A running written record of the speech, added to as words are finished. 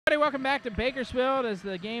everybody, welcome back to Bakersfield as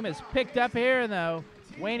the game is picked up here in the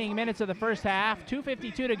waning minutes of the first half.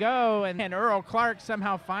 2:52 to go, and Earl Clark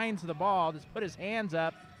somehow finds the ball, just put his hands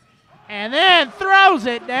up, and then throws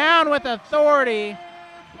it down with authority.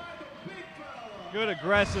 Good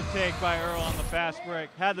aggressive take by Earl on the fast break.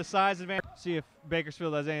 Had the size advantage. See if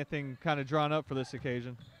Bakersfield has anything kind of drawn up for this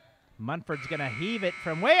occasion. Munford's going to heave it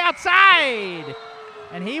from way outside,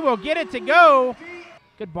 and he will get it to go.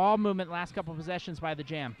 Good ball movement last couple possessions by the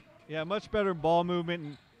Jam. Yeah, much better ball movement.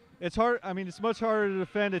 And it's hard. I mean, it's much harder to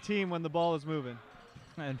defend a team when the ball is moving.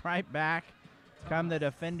 And right back come the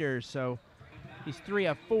defenders. So he's 3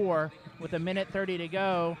 of 4 with 1:30 to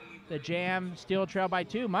go. The Jam still trail by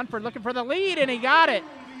 2. Munford looking for the lead, and he got it.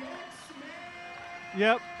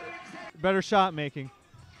 Yep, better shot making.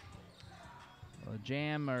 Well, the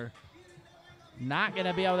Jam are not going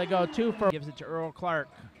to be able to go too far. Gives it to Earl Clark.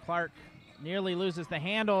 Clark nearly loses the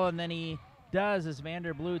handle, and then he does as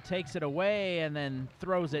Vanderblue takes it away and then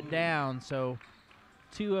throws it down. So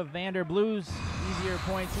 2 of Vanderblue's easier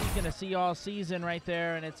points he's going to see all season right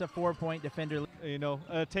there, and it's a 4-point defender. You know,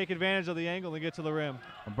 take advantage of the angle and get to the rim.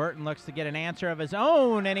 Well, Burton looks to get an answer of his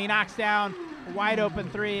own, and he knocks down a wide open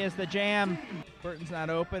 3 as the Jam. Burton's not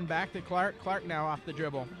open. Back to Clark. Clark now off the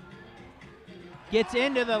dribble. Gets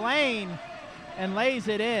into the lane and lays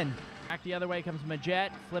it in. Back the other way comes Majette,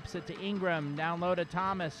 flips it to Ingram, down low to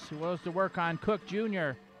Thomas, who goes to work on Cook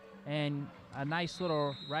Jr. And a nice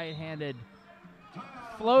little right-handed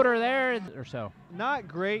floater there or so. Not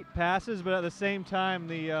great passes, but at the same time,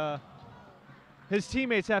 his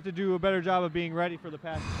teammates have to do a better job of being ready for the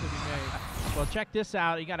passes to be made. Well, check this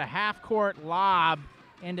out. He got a half-court lob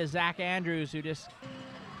into Zach Andrews, who just...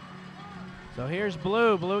 So here's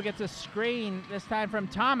Blue. Blue gets a screen, this time from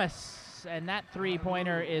Thomas. And that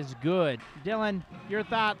 3-pointer is good. Dylan, your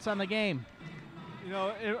thoughts on the game? You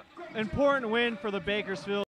know, important win for the Bakersfield.